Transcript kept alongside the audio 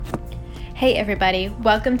Hey everybody,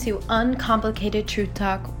 welcome to Uncomplicated Truth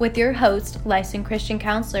Talk with your host, licensed Christian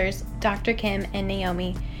counselors, Dr. Kym and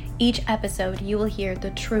Naomi. Each episode you will hear the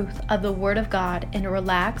truth of the Word of God in a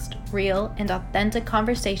relaxed, real, and authentic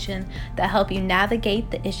conversation that help you navigate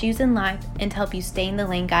the issues in life and to help you stay in the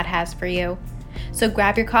lane God has for you. So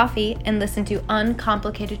grab your coffee and listen to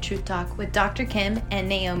Uncomplicated Truth Talk with Dr. Kym and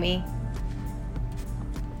Naomi.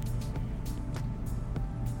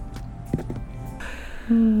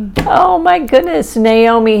 Oh my goodness,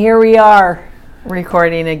 Naomi, here we are.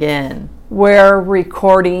 Recording again. We're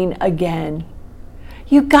recording again.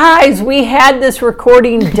 You guys, we had this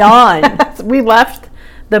recording done. We left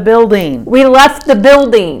the building. We left the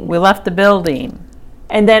building.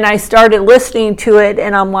 And then I started listening to it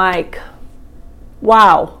and I'm like,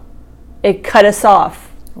 wow, it cut us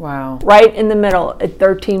off. Wow. Right in the middle at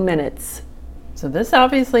 13 minutes. So this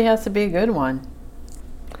obviously has to be a good one.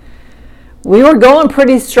 We were going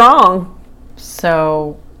pretty strong.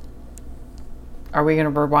 So, are we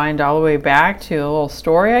going to rewind all the way back to a little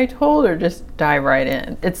story I told or just dive right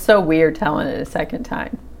in? It's so weird telling it a second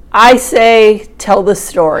time. I say tell the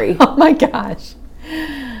story. Oh my gosh.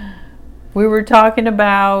 We were talking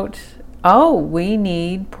about, we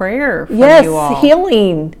need prayer from you all. Yes,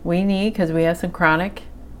 healing. We need, because we have some chronic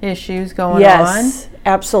issues going on. Yes,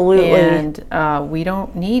 absolutely. And we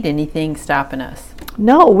don't need anything stopping us.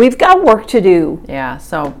 No, we've got work to do. Yeah,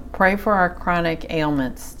 so pray for our chronic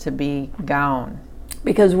ailments to be gone.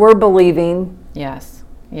 Because we're believing. Yes.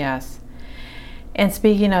 And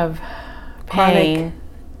speaking of Chronic pain,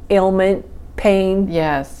 ailment, pain.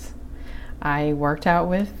 yes, I worked out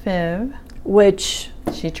with Viv. Which,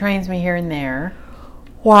 she trains me here and there.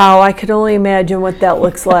 wow, I could only imagine what that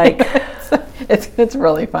looks like. It's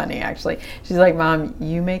really funny, actually. She's like, Mom,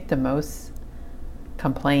 you make the most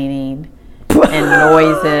complaining and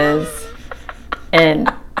noises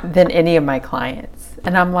and than any of my clients.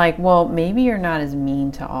 And I'm like, well, maybe you're not as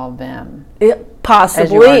mean to all of them Possibly.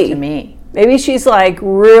 as you are to me. Maybe she's like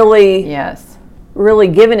really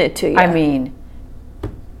giving it to you. I mean,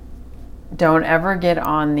 don't ever get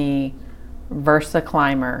on the Versa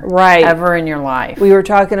climber ever in your life. We were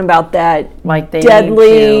talking about that like they deadly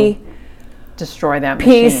need to destroy that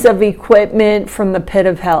piece machine. of equipment from the pit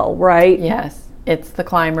of hell, right? Yes. It's the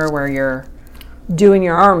climber where you're doing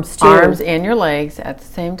your arms too. Arms and your legs at the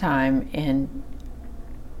same time. And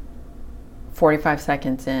 45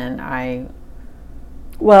 seconds in,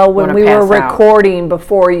 when we were recording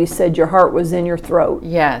before, you said your heart was in your throat.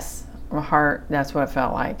 Yes. My heart, that's what it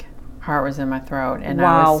felt like. Heart was in my throat. And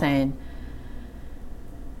wow. I was saying,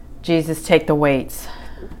 Jesus, take the weights.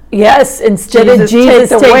 Yes, instead of Jesus,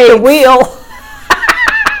 take the wheel.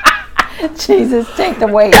 Jesus, take the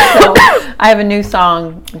weight. So I have a new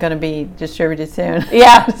song going to be distributed soon.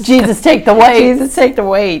 Yeah, Jesus, take the weights. Jesus, take the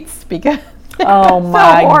weights, because oh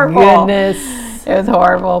my goodness, it was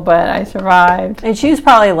horrible, but I survived. And she was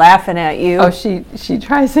probably laughing at you. Oh, she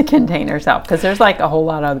tries to contain herself because there's like a whole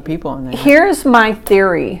lot of other people in there. Here's my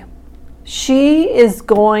theory: she is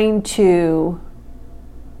going to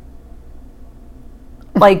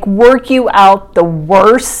like work you out the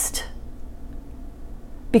worst.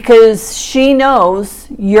 Because she knows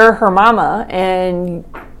you're her mama and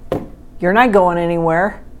you're not going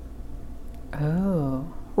anywhere. Oh.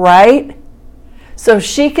 Right? So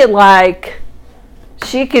she could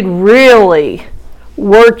really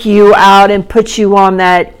work you out and put you on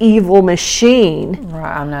that evil machine.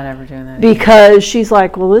 Right, I'm not ever doing that. Because she's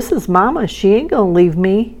like, well, this is mama. She ain't going to leave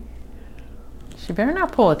me. She better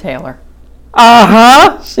not pull a Taylor.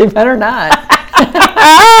 Uh-huh. She better not.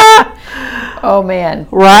 Oh, man.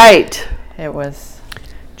 Right. It was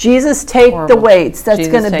Jesus, take horrible. The weights. That's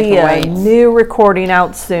going to be a new recording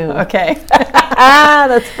out soon. Okay.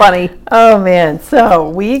 That's funny. Oh, man.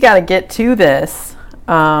 So we got to get to this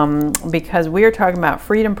because we are talking about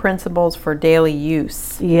freedom principles for daily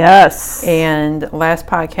use. Yes. And last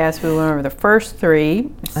podcast, we went over the first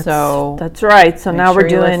three. That's right. So now we're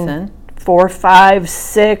doing 4, 5,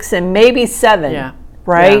 6, and maybe 7. Yeah.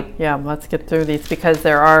 Right? Yeah. Let's get through these because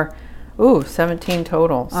there are 17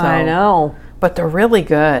 total. So. I know. But they're really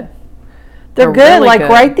good. They're good. Really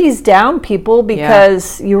good. Write these down, people,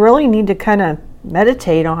 because you really need to kind of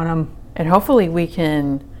meditate on them. And hopefully we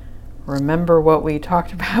can remember what we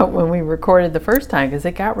talked about when we recorded the first time, because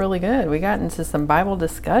it got really good. We got into some Bible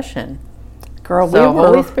discussion. Girl,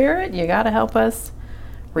 Holy Spirit, you got to help us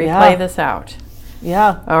replay this out.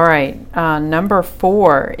 Yeah. All right. Number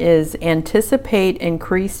 4 is anticipate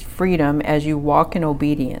increased freedom as you walk in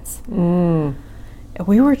obedience.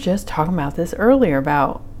 We were just talking about this earlier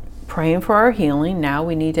about praying for our healing. Now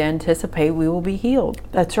we need to anticipate we will be healed.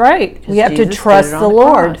 That's right. We have to trust the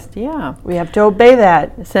Lord. Yeah. We have to obey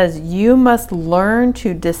that. It says, you must learn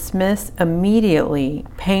to dismiss immediately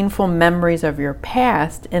painful memories of your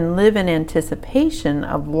past and live in anticipation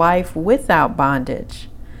of life without bondage.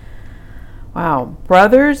 Wow.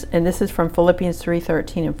 Brothers, and this is from Philippians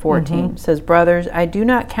 3:13 and 14, says, brothers, I do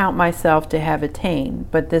not count myself to have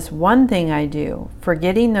attained, but this one thing I do,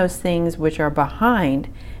 forgetting those things which are behind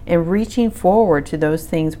and reaching forward to those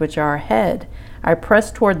things which are ahead, I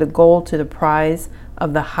press toward the goal to the prize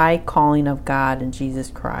of the high calling of God in Jesus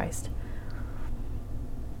Christ.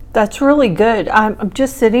 That's really good. I'm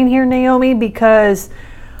just sitting here, Naomi, because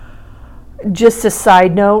just a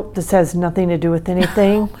side note, this has nothing to do with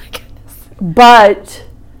anything. Oh my goodness. But,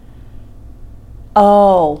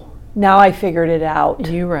 now I figured it out.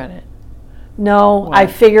 You read it. No, What? I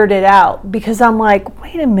figured it out because I'm like,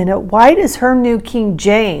 wait a minute, why does her New King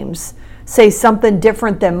James say something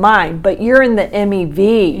different than mine? But you're in the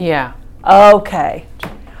MEV. Yeah. Okay.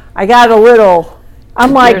 I got a little,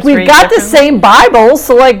 I'm like, we've got the same Bible,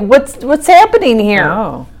 so like, what's happening here?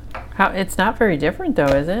 Oh. It's not very different though,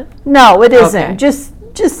 is it? No, it isn't. Okay.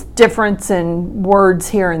 Just difference in words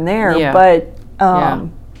here and there, Yeah. but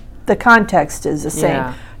the context is the same.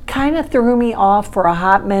 Yeah. Kind of threw me off for a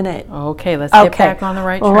hot minute. Okay, let's get back on the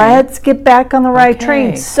right train. Let's get back on the right Okay.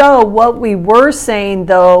 train. So what we were saying,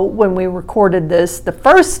 though, when we recorded this the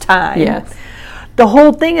first time, Yes. the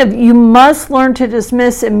whole thing of you must learn to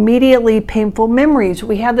dismiss immediately painful memories.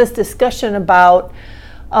 We had this discussion about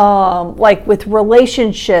like with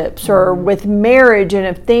relationships or with marriage, and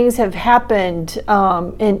if things have happened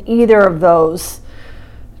in either of those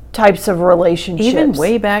types of relationships. Even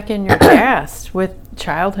way back in your past with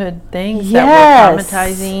childhood things Yes. that were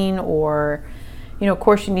traumatizing, or, of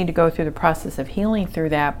course you need to go through the process of healing through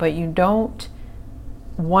that, but you don't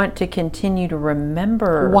want to continue to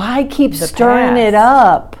remember. Why keep the stirring it past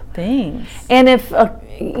up? things. And if,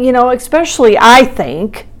 especially I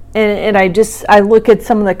think, and I look at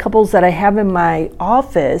some of the couples that I have in my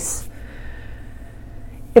office,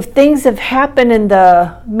 if things have happened in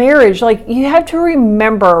the marriage, like you have to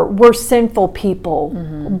remember we're sinful people.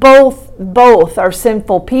 Both are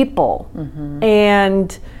sinful people.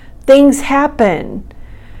 And things happen.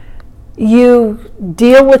 You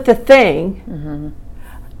deal with the thing.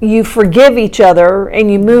 You forgive each other and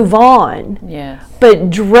you move on. Yes. But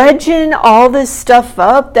dredging all this stuff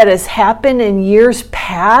up that has happened in years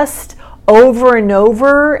past over and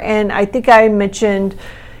over, and I think I mentioned,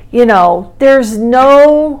 there's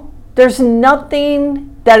nothing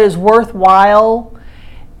that is worthwhile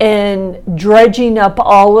in dredging up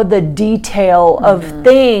all of the detail of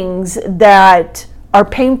things that are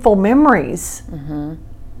painful memories.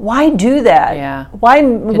 Why do that? Yeah. Why?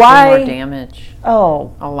 Could do more damage.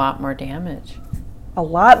 Oh, A lot more damage. a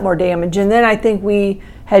lot more damage. And then I think we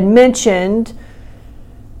had mentioned,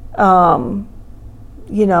 I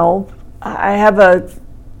have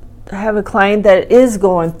a client that is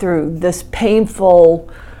going through this painful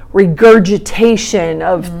regurgitation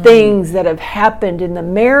of things that have happened in the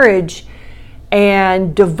marriage,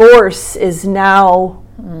 and divorce is now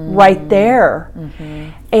right there.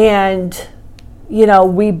 And,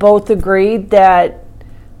 we both agreed that,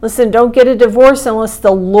 listen, don't get a divorce unless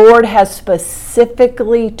the Lord has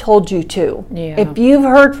specifically told you to. Yeah. If you've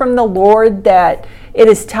heard from the Lord that it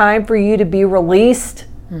is time for you to be released,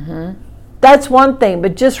 that's one thing.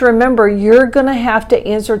 But just remember, you're going to have to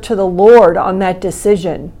answer to the Lord on that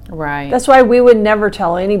decision. Right. That's why we would never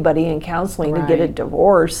tell anybody in counseling to get a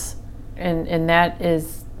divorce. And that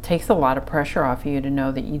takes a lot of pressure off you to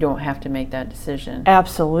know that you don't have to make that decision.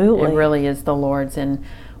 Absolutely. It really is the Lord's. And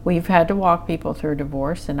we've had to walk people through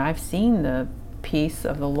divorce, and I've seen the peace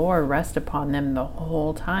of the Lord rest upon them the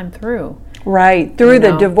whole time through. Right, through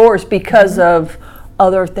the divorce, because of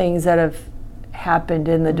other things that have happened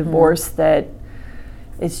in the divorce that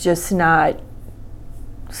it's just not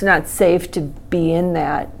safe to be in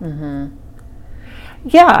that.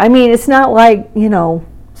 Yeah, I mean, it's not like,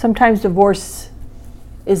 sometimes divorce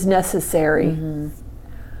is necessary.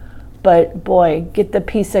 But boy, get the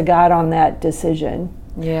peace of God on that decision.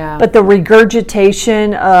 Yeah. But the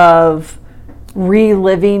regurgitation of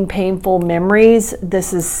reliving painful memories,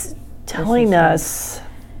 this is telling us.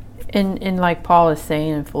 And like Paul is saying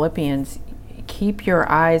in Philippians, keep your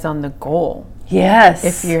eyes on the goal.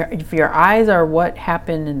 Yes. If your eyes are what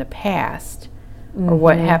happened in the past, or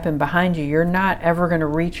what happened behind you, you're not ever going to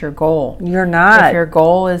reach your goal. You're not. If your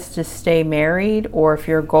goal is to stay married, or if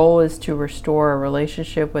your goal is to restore a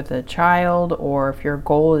relationship with a child, or if your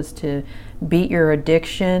goal is to beat your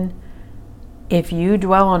addiction, if you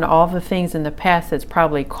dwell on all the things in the past that's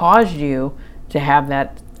probably caused you to have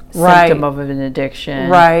that Right. symptom of an addiction,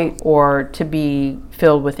 Right. or to be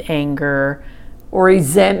filled with anger, or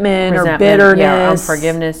resentment or bitterness, yeah,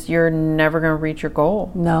 unforgiveness, you're never going to reach your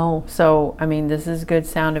goal. No. So, I mean, this is good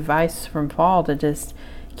sound advice from Paul to just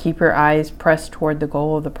keep your eyes pressed toward the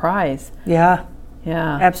goal of the prize. Yeah.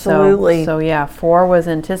 Yeah. Absolutely. So yeah, 4 was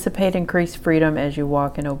anticipate increased freedom as you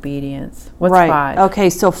walk in obedience. What's Right. 5? Okay,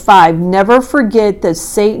 so 5, never forget that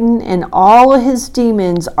Satan and all of his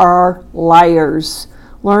demons are liars.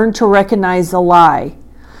 Learn to recognize a lie.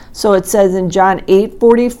 So it says in John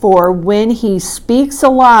 8:44, when he speaks a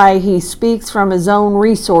lie, he speaks from his own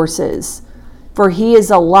resources, for he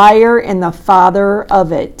is a liar and the father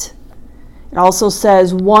of it. It also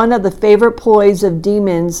says one of the favorite ploys of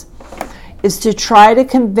demons is to try to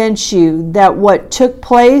convince you that what took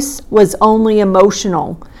place was only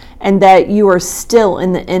emotional and that you are still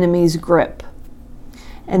in the enemy's grip.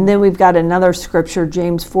 And then we've got another scripture,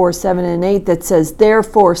 James 4:7-8, that says,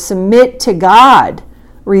 therefore submit to God,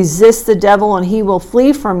 resist the devil and he will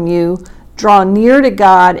flee from you, draw near to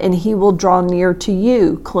God and he will draw near to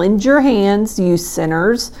you. Cleanse your hands, you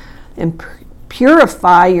sinners, and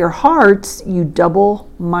purify your hearts, you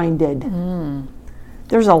double-minded.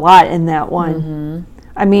 There's a lot in that one.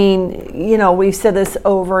 I mean, you know, we've said this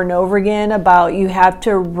over and over again about you have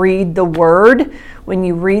to read the Word. When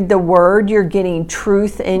you read the Word, you're getting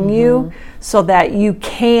truth in you so that you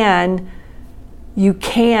can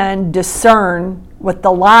discern what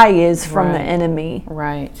the lie is from the enemy.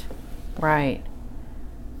 Right.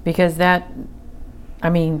 Because that, I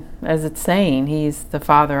mean, as it's saying, he's the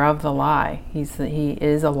father of the lie. He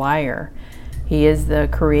is a liar. He is the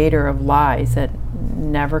creator of lies that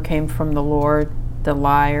never came from the Lord. The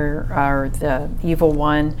liar, or the evil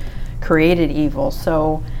one, created evil.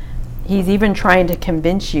 So he's even trying to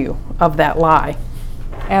convince you of that lie.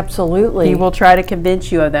 Absolutely. He will try to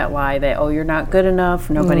convince you of that lie, that, oh, you're not good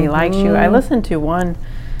enough, nobody likes you. I listened to one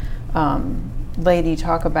lady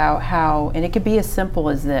talk about how, and it could be as simple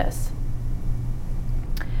as this: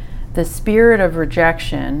 the spirit of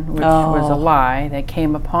rejection, which was a lie that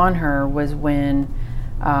came upon her, was when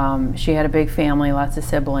she had a big family, lots of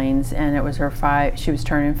siblings, and it was she was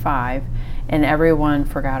turning 5, and everyone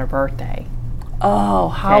forgot her birthday. Oh,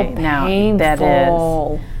 how painful. Now, that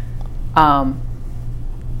is.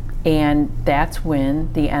 And that's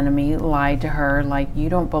when the enemy lied to her, like, you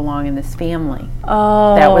don't belong in this family.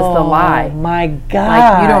 Oh, that was the lie. My God.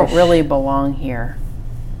 Like, you don't really belong here.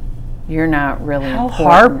 You're not really important. How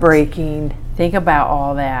heartbreaking. Think about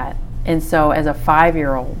all that. And so as a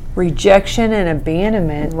 5-year-old. Rejection and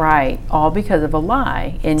abandonment. Right. All because of a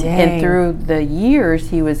lie. And through the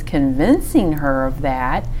years, he was convincing her of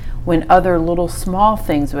that when other little small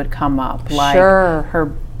things would come up. Like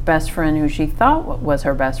her best friend, who she thought was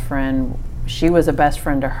her best friend, she was a best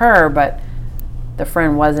friend to her, but the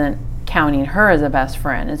friend wasn't counting her as a best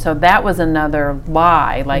friend. And so that was another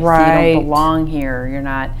lie. Like, so you don't belong here.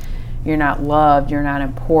 You're not loved. You're not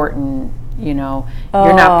important. You know,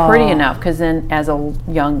 you're not pretty enough. Because then as a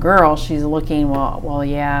young girl, she's looking, well,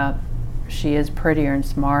 yeah, she is prettier and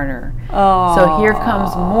smarter. So here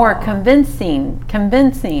comes more convincing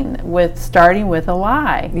with starting with a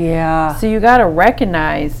lie. Yeah. So you got to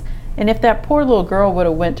recognize, and if that poor little girl would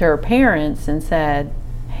have went to her parents and said,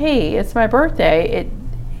 hey, it's my birthday,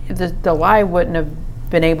 the lie wouldn't have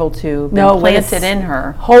been able to be planted in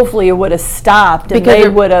her. Hopefully it would have stopped, and they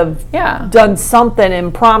would have done something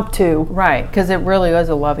impromptu. Right, because it really was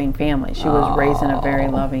a loving family. She was raised in a very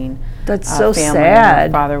loving That's so family. sad.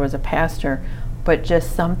 Her father was a pastor. But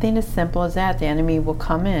just something as simple as that, the enemy will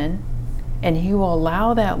come in and he will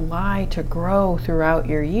allow that lie to grow throughout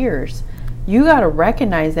your years. You got to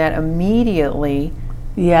recognize that immediately.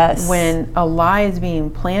 Yes. When a lie is being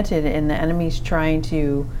planted and the enemy's trying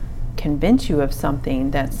to convince you of something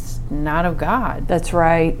that's not of God. That's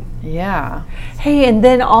right. Yeah. Hey, and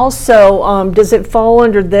then also, does it fall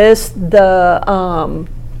under this, the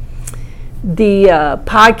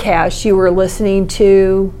podcast you were listening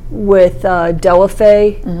to with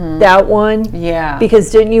Delafe, that one? Yeah. Because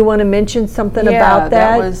didn't you want to mention something about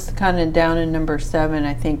that? Yeah, that was kind of down in number 7,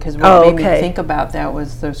 I think, because what made me think about that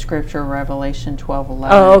was the scripture, Revelation 12:11.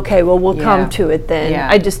 Oh, okay. Well, we'll come to it then. Yeah.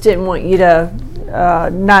 I just didn't want you to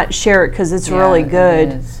not share it because it's really good.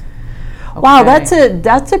 It is. Okay. Wow,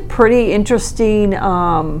 that's a pretty interesting.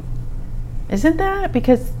 Isn't that?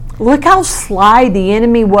 Because look how sly the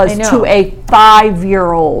enemy was to a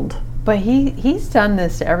 5-year-old. But he's done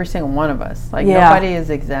this to every single one of us. Like, nobody is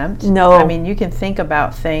exempt. No. I mean, you can think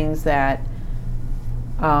about things that,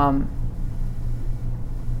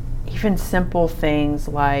 even simple things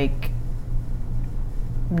like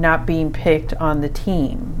not being picked on the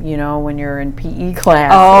team, when you're in PE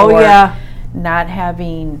class. Oh, yeah. Not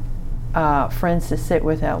having friends to sit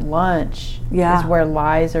with at lunch is where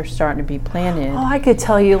lies are starting to be planted. Oh, I could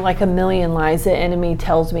tell you like a million lies the enemy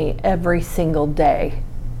tells me every single day.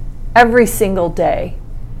 Every single day.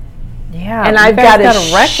 Yeah. And I've got to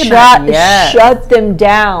shut them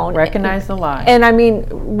down. Recognize the lie. And I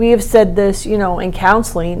mean, we have said this, in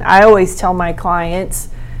counseling. I always tell my clients,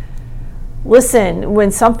 listen,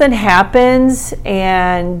 when something happens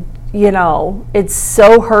and it's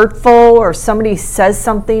so hurtful, or somebody says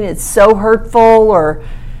something, it's so hurtful, or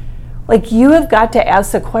like, you have got to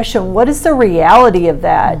ask the question, what is the reality of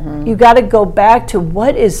that? Mm-hmm. You got to go back to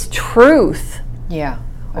what is truth. Yeah.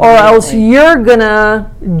 Or else you're going to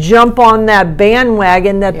jump on that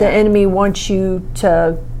bandwagon that the enemy wants you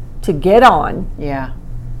to get on. Yeah.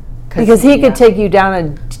 Because he could take you down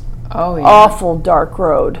an awful dark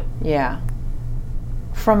road. Yeah.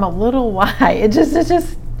 From a little lie. It just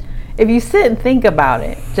if you sit and think about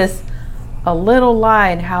it, just a little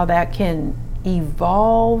lie and how that can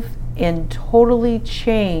evolve and totally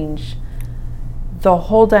change the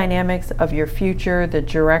whole dynamics of your future, the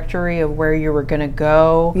trajectory of where you were going to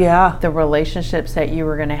go, the relationships that you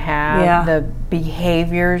were going to have, the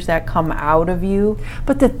behaviors that come out of you.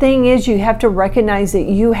 But the thing is, you have to recognize that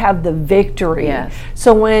you have the victory. Yes.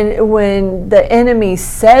 So when the enemy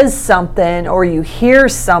says something, or you hear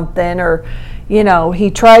something, or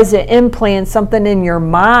he tries to implant something in your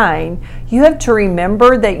mind, you have to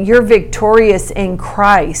remember that you're victorious in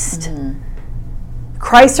Christ. Mm-hmm.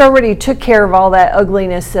 Christ already took care of all that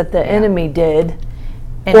ugliness that the enemy did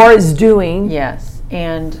or is doing. Yes.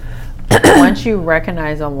 And once you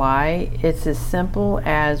recognize a lie, it's as simple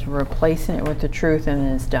as replacing it with the truth,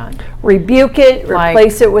 and it's done. Rebuke it,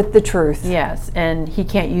 replace it with the truth. Yes. And he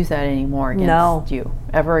can't use that anymore against you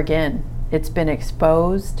ever again. It's been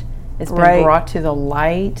exposed. It's been brought to the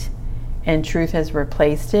light, and truth has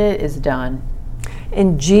replaced it. It's done.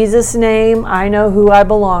 In Jesus' name, I know who I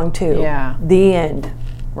belong to. Yeah. The end.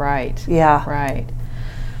 Right. Yeah. Right.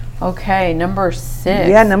 Okay, number 6.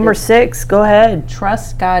 Yeah, number 6. Go ahead.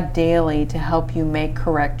 Trust God daily to help you make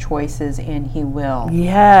correct choices, and He will.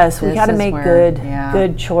 Yes, we got to make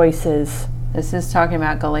good choices. This is talking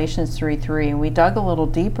about Galatians 3:3, and we dug a little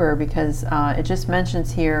deeper because it just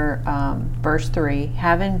mentions here, verse 3,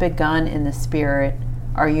 having begun in the Spirit,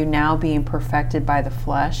 are you now being perfected by the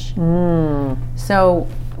flesh? So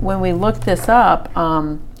when we looked this up,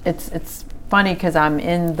 it's funny because I'm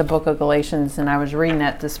in the book of Galatians, and I was reading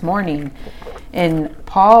that this morning, and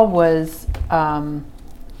Paul was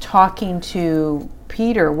talking to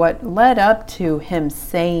Peter. What led up to him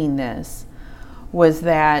saying this was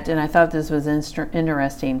that, and I thought this was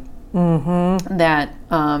interesting, that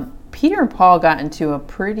Peter and Paul got into a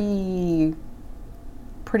pretty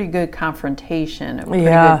good confrontation, a pretty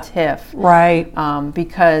good tiff. Right.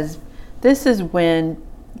 Because this is when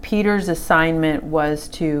Peter's assignment was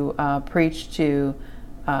to preach to,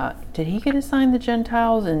 did he get assigned the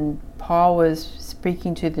Gentiles? And Paul was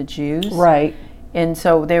speaking to the Jews. Right. And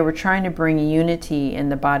so they were trying to bring unity in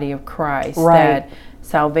the body of Christ. Right. That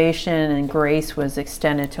salvation and grace was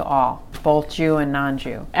extended to all, both Jew and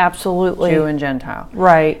non-Jew. Absolutely. Jew and Gentile.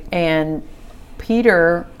 Right. And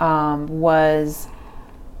Peter was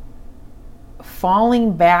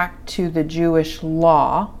falling back to the Jewish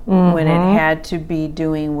law when it had to be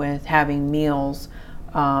doing with having meals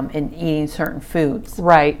and eating certain foods.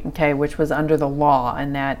 Right. Okay, which was under the law,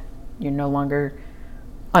 and that you're no longer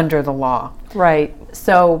under the law. Right.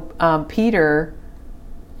 So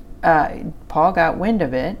Paul got wind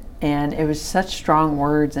of it, and it was such strong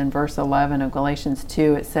words in verse 11 of Galatians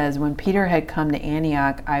 2. It says, when Peter had come to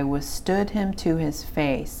Antioch, I withstood him to his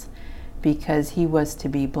face because he was to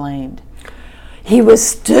be blamed. He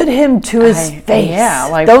withstood him to his face. Yeah,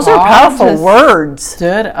 like those Paul are powerful words.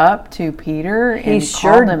 Stood up to Peter and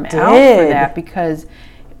called him out for that, because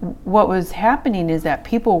what was happening is that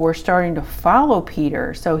people were starting to follow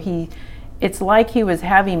Peter. So it's like he was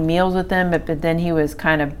having meals with them, but then he was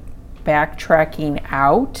kind of backtracking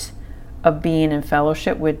out of being in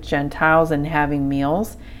fellowship with Gentiles and having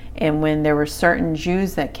meals. And when there were certain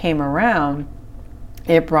Jews that came around,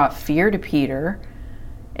 it brought fear to Peter.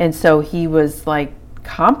 And so he was like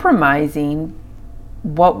compromising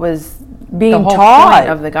what was being the whole taught point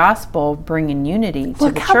of the gospel, bringing unity to the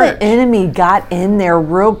church. Look how the enemy got in there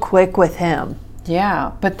real quick with him.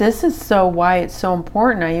 Yeah, but this is why it's so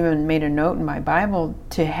important. I even made a note in my Bible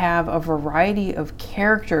to have a variety of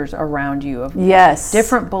characters around you, of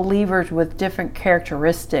different believers with different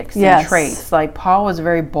characteristics and traits. Like Paul was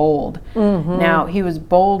very bold. Now, he was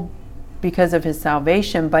bold because of his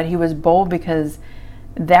salvation, but he was bold because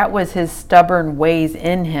that was his stubborn ways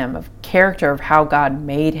in him, of character, of how God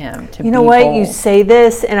made him to be You know what? bold. You say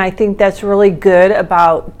this, and I think that's really good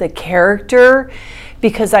about the character,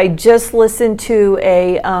 because I just listened to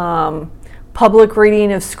a public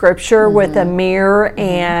reading of Scripture with Amir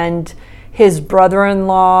and his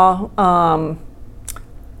brother-in-law.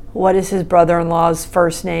 What is his brother-in-law's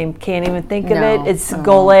first name? Can't even think of it. It's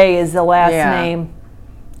Golay is the last name.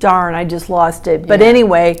 Darn, I just lost it. But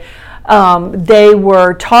anyway, they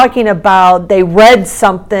were talking about, they read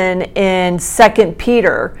something in 2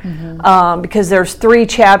 Peter, because there's 3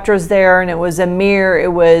 chapters there, and it was Amir,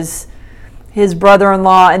 it was his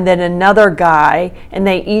brother-in-law, and then another guy, and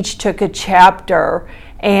they each took a chapter.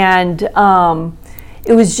 And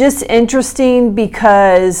it was just interesting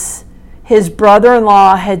because his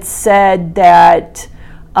brother-in-law had said that,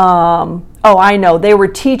 I know, they were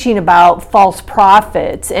teaching about false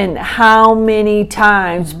prophets and how many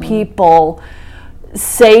times people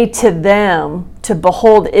say to them, to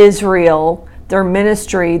behold Israel, their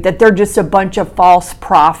ministry, that they're just a bunch of false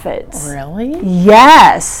prophets. Really?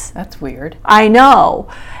 Yes. That's weird. I know.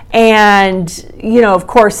 And, of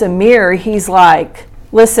course, Amir, he's like,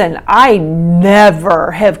 listen, I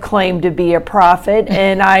never have claimed to be a prophet,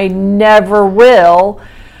 and I never will.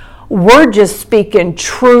 We're just speaking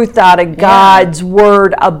truth out of God's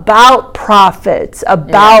word about prophets,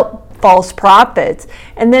 about false prophets.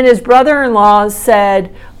 And then his brother-in-law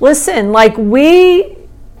said, listen, like we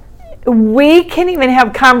can't even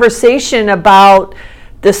have conversation about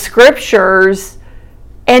the Scriptures,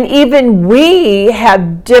 and even we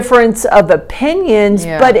have difference of opinions,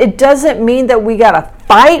 but it doesn't mean that we got to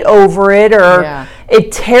fight over it or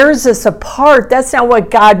it tears us apart. That's not what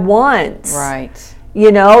God wants. Right.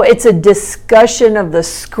 It's a discussion of the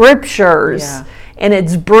Scriptures, and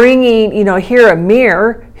it's bringing, here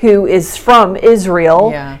Amir, who is from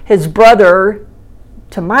Israel, his brother,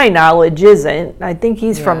 to my knowledge, isn't. I think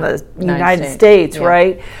he's from the United States,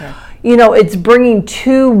 right? Yeah. It's bringing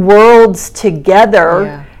 2 worlds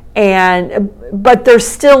together, but they're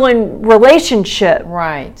still in relationship.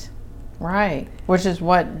 Right. Which is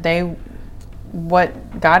what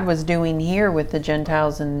God was doing here with the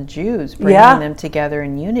Gentiles and the Jews, bringing them together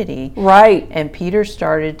in unity. Right. And Peter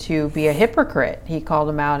started to be a hypocrite. He called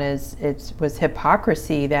him out as it was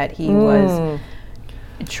hypocrisy, that he was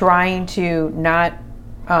trying to not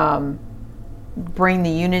bring the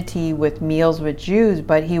unity with meals with Jews,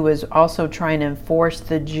 but he was also trying to enforce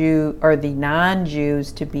the Jew or the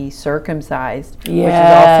non-Jews to be circumcised, which is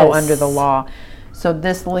also under the law. So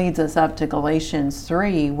this leads us up to Galatians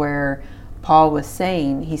 3, where Paul was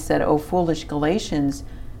saying, he said, "O foolish Galatians,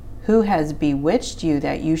 who has bewitched you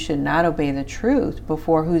that you should not obey the truth,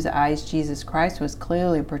 before whose eyes Jesus Christ was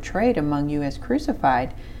clearly portrayed among you as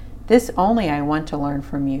crucified? This only I want to learn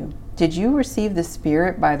from you. Did you receive the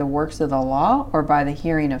Spirit by the works of the law or by the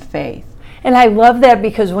hearing of faith?" And I love that,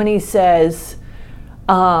 because when he says,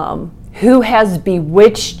 who has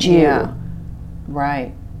bewitched you? Yeah.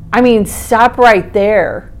 Right. I mean, stop right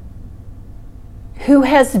there. Who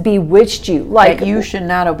has bewitched you? Like, that you should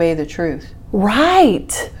not obey the truth.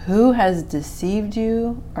 Right. Who has deceived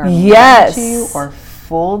you or lied Yes. to you or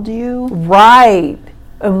fooled you? Right.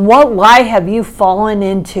 And what lie have you fallen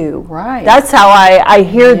into? Right. That's how I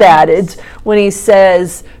hear that. It's when he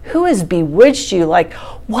says, who has bewitched you? Like,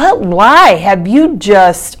 what lie have you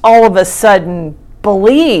just all of a sudden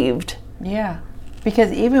believed? Yeah.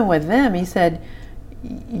 Because even with them, he said,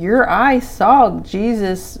 your eyes saw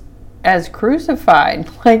Jesus as crucified.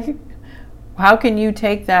 Like, how can you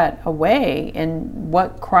take that away and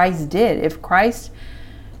what Christ did? If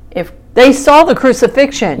they saw the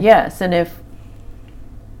crucifixion. Yes, and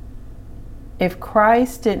if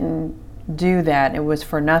Christ didn't do that, it was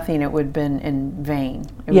for nothing, it would have been in vain.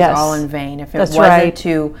 It was all in vain. If it wasn't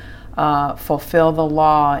to fulfill the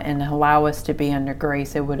law and allow us to be under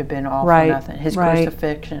grace, it would have been all for nothing. His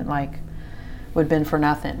crucifixion, would have been for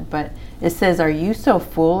nothing. But it says, "Are you so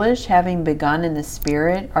foolish, having begun in the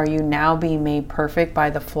Spirit? Are you now being made perfect by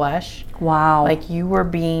the flesh?" Wow. Like you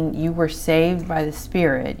were saved by the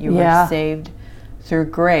Spirit. You were saved through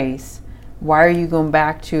grace. Why are you going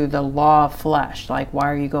back to the law of flesh? Like, why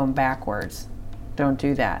are you going backwards? Don't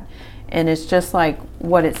do that. And it's just like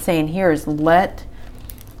what it's saying here is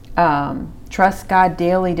trust God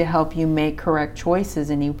daily to help you make correct choices,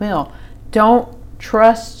 and He will. Don't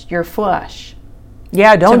trust your flesh.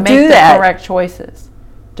 Yeah, don't do that. The correct choices.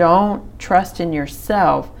 Don't trust in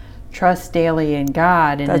yourself. Trust daily in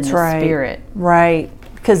God and in the Spirit. Right.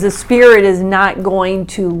 Because the Spirit is not going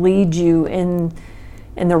to lead you in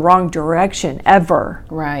the wrong direction ever.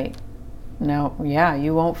 Right. No,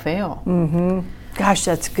 you won't fail. Mm-hmm. Gosh,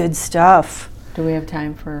 that's good stuff. Do we have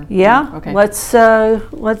time for? Yeah. Okay.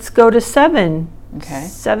 Let's go to 7. Okay.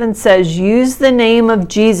 7 says, use the name of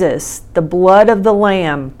Jesus, the blood of the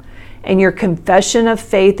Lamb, and your confession of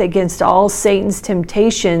faith against all Satan's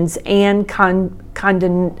temptations and condemnation.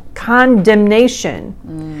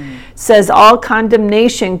 Says all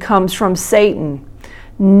condemnation comes from Satan.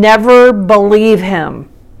 Never believe him.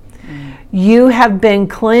 You have been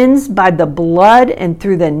cleansed by the blood and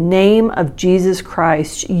through the name of Jesus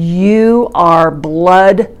Christ. You are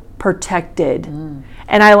blood protected.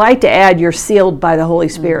 And I like to add, you're sealed by the Holy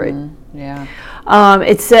Spirit. Yeah.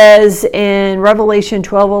 It says in Revelation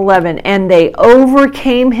 12:11, and they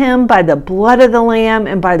overcame him by the blood of the Lamb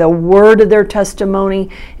and by the word of their testimony,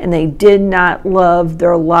 and they did not love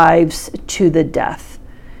their lives to the death.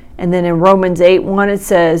 And then in Romans 8:1 it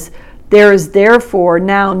says, there is therefore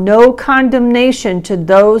now no condemnation to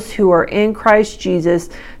those who are in Christ Jesus,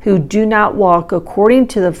 who do not walk according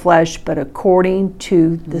to the flesh, but according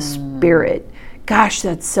to the Spirit. Gosh,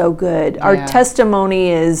 that's so good. Yeah.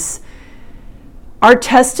 Our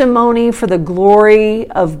testimony for the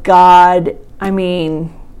glory of God. I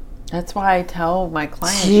mean, that's why I tell my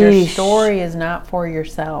clients, Geesh. your story is not for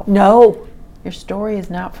yourself. No. Your story is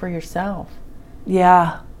not for yourself.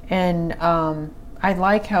 Yeah. And I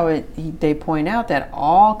like how they point out that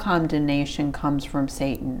all condemnation comes from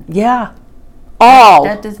Satan. Yeah. All.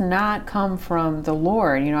 That does not come from the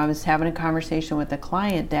Lord. I was having a conversation with a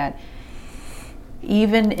client that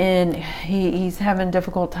even he's having a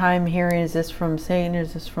difficult time hearing, is this from Satan,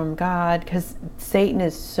 is this from God? Because Satan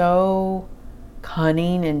is so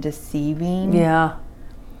cunning and deceiving. Yeah.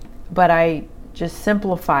 But I just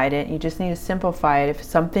simplified it. You just need to simplify it. If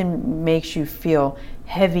something makes you feel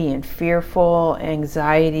heavy and fearful,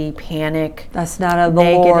 anxiety, panic, that's not of the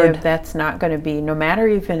negative, Lord. that's not going to be. No matter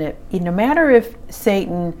if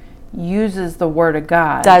Satan uses the word of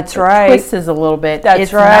God, that's right, twists a little bit,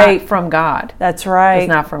 that's right, not from God. That's right. It's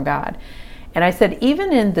not from God. And I said,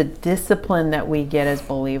 even in the discipline that we get as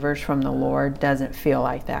believers from the Lord doesn't feel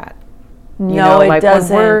like that. It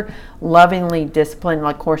doesn't. When we're lovingly disciplined,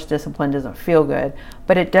 of course, discipline doesn't feel good,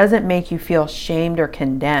 but it doesn't make you feel shamed or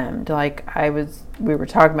condemned. We were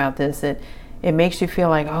talking about this. It makes you feel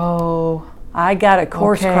like, oh, I got a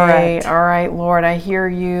course correct. All right, Lord, I hear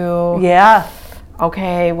you. Yeah.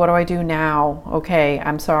 Okay, what do I do now? Okay,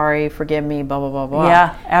 I'm sorry, forgive me, blah, blah, blah, blah.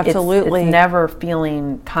 Yeah, absolutely. It's never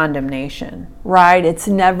feeling condemnation. Right, it's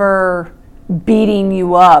never beating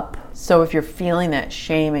you up. So if you're feeling that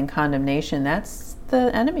shame and condemnation, that's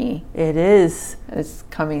the enemy. It is. It's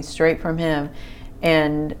coming straight from him.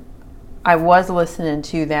 And I was listening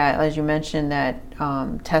to that, as you mentioned, that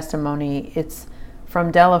testimony. It's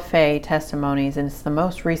from Delafe Testamonies, and it's the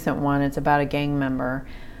most recent one. It's about a gang member.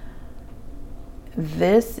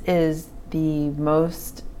 This is the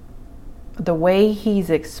way he's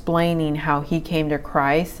explaining how he came to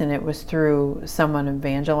Christ, and it was through someone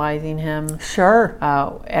evangelizing him. Sure.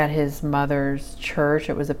 At his mother's church.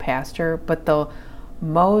 It was a pastor. But the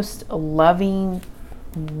most loving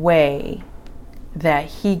way that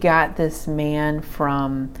he got this man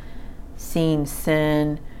from seeing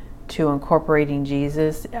sin to incorporating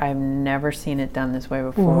Jesus, I've never seen it done this way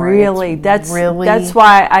before. Really? That's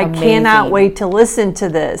why I cannot wait to listen to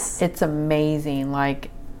this. It's amazing.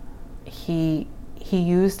 He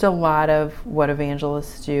used a lot of what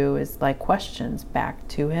evangelists do, is questions back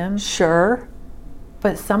to him. Sure.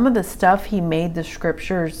 But some of the stuff, he made the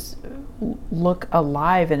scriptures look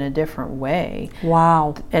alive in a different way.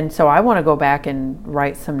 Wow. And so I want to go back and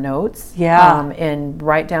write some notes. Yeah. And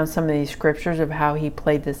write down some of these scriptures of how he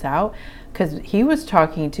played this out. Because he was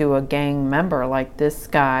talking to a gang member, this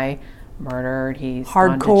guy murdered, he's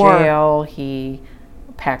gone to jail, he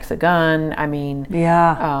packs a gun. I mean,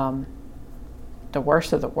 yeah. The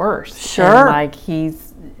worst of the worst. Sure. And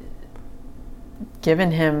he's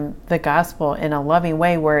given him the gospel in a loving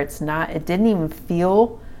way where it didn't even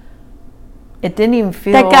feel. That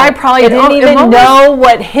guy probably didn't even know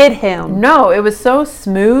what hit him. No, it was so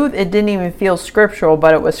smooth, it didn't even feel scriptural,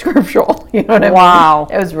 but it was scriptural. You know what I mean? Wow.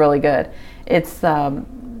 It was really good. It's a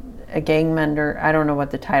gang member. I don't know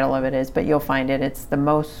what the title of it is, but you'll find it. It's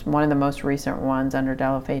one of the most recent ones under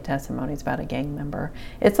Delafe Testamonies about a gang member.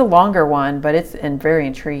 It's a longer one, but it's very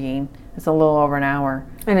intriguing. It's a little over an hour.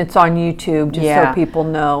 And it's on YouTube, just so people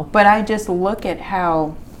know. But I just look at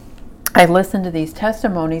how I listen to these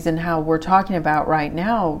testimonies and how we're talking about right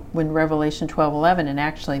now when Revelation 12:11, and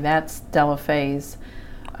actually that's Delafe's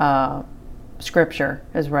scripture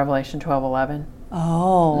is Revelation 12:11.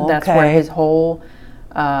 Oh, okay. That's where his whole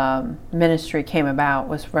ministry came about,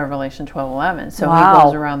 was Revelation 12:11. So he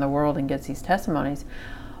goes around the world and gets these testimonies.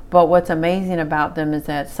 But what's amazing about them is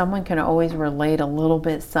that someone can always relate a little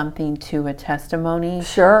bit something to a testimony.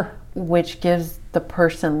 Sure. Which gives the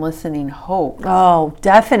person listening hope. Oh,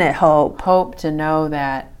 definite hope. Hope to know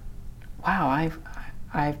that, wow,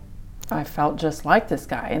 I felt just like this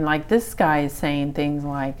guy. And like this guy is saying things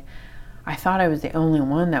like, I thought I was the only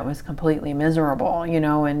one that was completely miserable,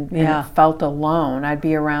 and felt alone. I'd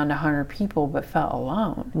be around 100 people, but felt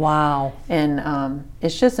alone. Wow. And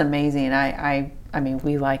it's just amazing. I mean,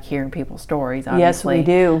 we like hearing people's stories, obviously. Yes, we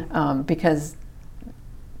do. Because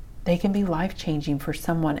they can be life-changing for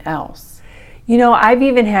someone else. I've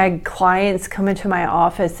even had clients come into my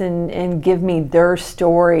office and give me their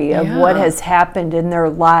story of what has happened in their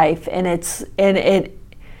life, and it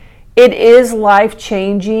is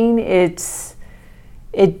life-changing.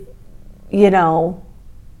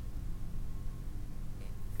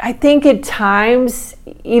 I think at times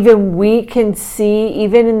even we can see,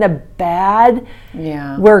 even in the bad,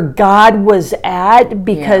 where God was at,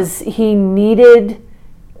 because he needed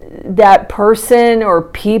that person or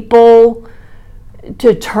people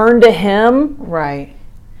to turn to him. Right.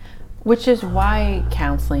 Which is why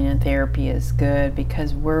counseling and therapy is good,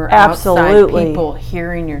 because we're Absolutely. outside people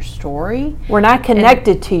hearing your story. We're not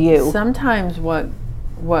connected to you. Sometimes what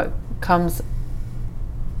comes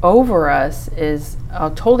over us is a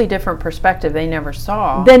totally different perspective they never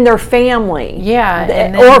saw. Than their family.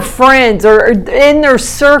 Yeah. Or friends, or in their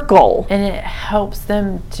circle. And it helps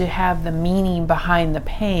them to have the meaning behind the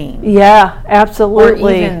pain. Yeah,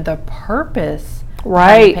 absolutely. Or even the purpose.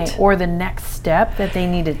 Right. Or the next step that they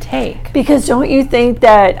need to take. Because don't you think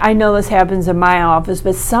that, I know this happens in my office,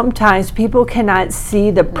 but sometimes people cannot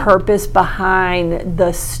see the purpose behind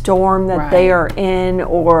the storm that they are in,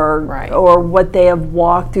 or what they have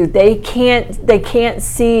walked through. They can't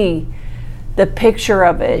see the picture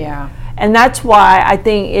of it. Yeah. And that's why I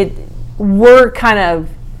think we're kind of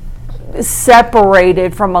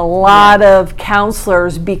separated from a lot of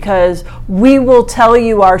counselors, because we will tell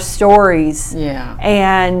you our stories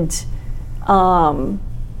and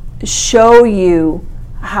show you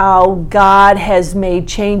how God has made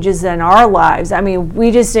changes in our lives. I mean,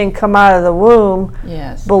 we just didn't come out of the womb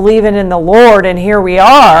believing in the Lord, and here we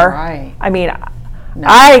are. Right. I mean,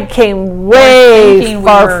 I came way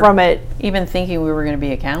far from it. Even thinking we were going to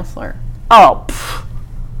be a counselor. Oh,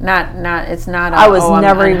 It's not. I was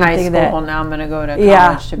never I'm in even high thinking school. that. Now I'm going to go to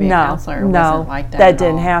college to be a counselor. It wasn't like that. That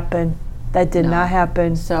didn't happen. That did not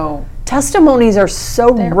happen. So testimonies are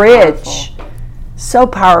so rich, powerful. So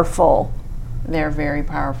powerful. They're very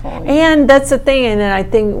powerful. And that's the thing. And then I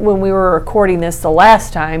think when we were recording this the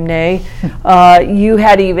last time, Nay, you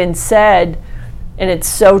had even said, and it's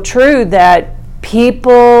so true, that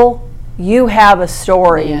you have a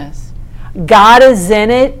story. Yes. God is in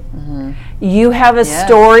it. Mm-hmm. You have a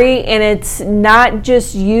story, and it's not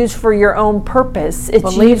just used for your own purpose.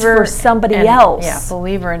 It's used for somebody else. Yeah,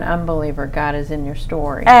 believer and unbeliever, God is in your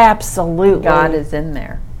story. Absolutely. God is in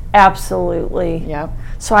there. Absolutely. Yep.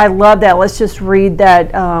 So I love that. Let's just read that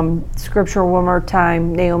scripture one more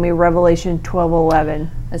time. Naomi, Revelation 12:11.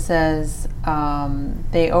 It says,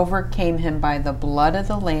 they overcame him by the blood of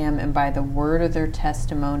the Lamb and by the word of their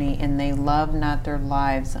testimony, and they loved not their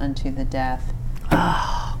lives unto the death.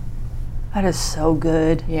 Oh. That is so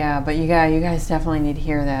good. Yeah, but you guys definitely need to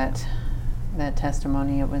hear that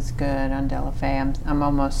testimony. It was good on Delafe. I'm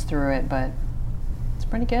almost through it, but it's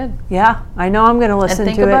pretty good. Yeah, I know I'm going to listen to it.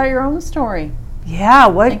 And think about your own story. Yeah,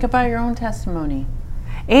 think about your own testimony.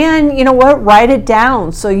 And you know what? Write it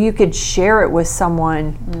down so you could share it with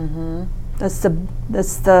someone. Mm-hmm. That's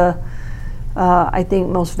the I think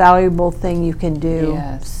most valuable thing you can do.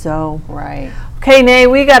 Yes. So right. Okay, Nay,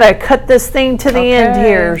 we got to cut this thing to the end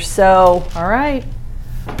here. So, all right.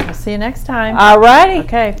 I'll see you next time. All righty.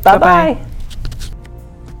 Okay. Bye-bye.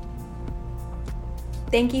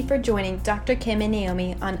 Thank you for joining Dr. Kym and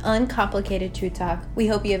Naomi on Uncomplicated Truth Talk. We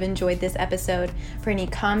hope you have enjoyed this episode. For any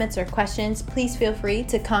comments or questions, please feel free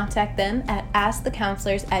to contact them at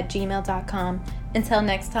askthecounselors@gmail.com. Until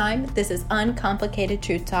next time, this is Uncomplicated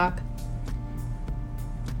Truth Talk.